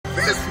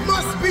This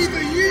must be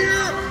the year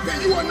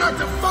that you are not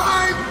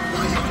defined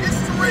by your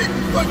history,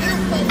 but you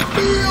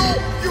fulfill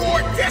your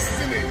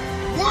destiny.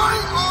 Why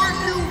are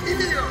you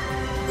here?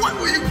 What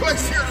were you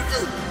placed here to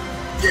do?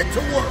 Get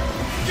to work.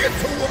 Get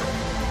to work.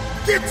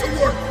 Get to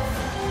work.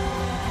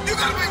 You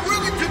gotta be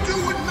willing to do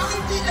what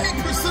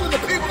 98% of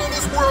the people in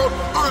this world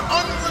are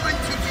unwilling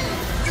to do.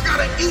 You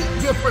gotta eat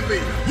differently.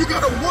 You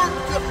gotta work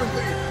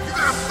differently. You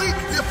gotta think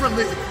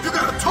differently. You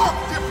gotta talk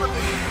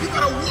differently. You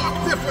gotta walk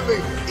differently.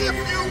 If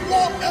you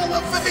want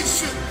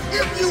elevation,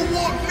 if you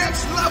want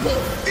next level,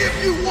 if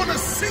you want to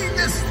see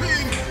this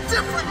thing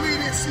differently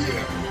this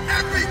year,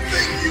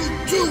 everything you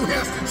do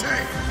has to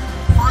change.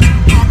 First,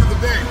 we talk of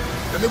the day,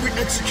 and then we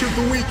execute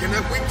the week, and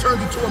that week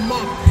turns into a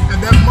month, and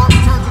that month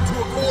turns into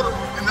a quarter,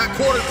 and that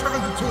quarter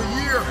turns into a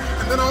year,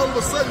 and then all of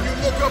a sudden you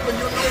look up and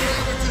you're no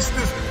longer just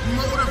this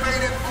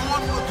motivated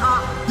onlooker.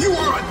 You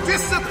are a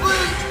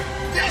disciplined,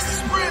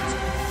 desperate,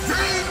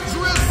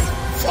 dangerous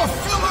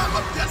fulfiller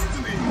of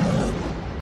destiny.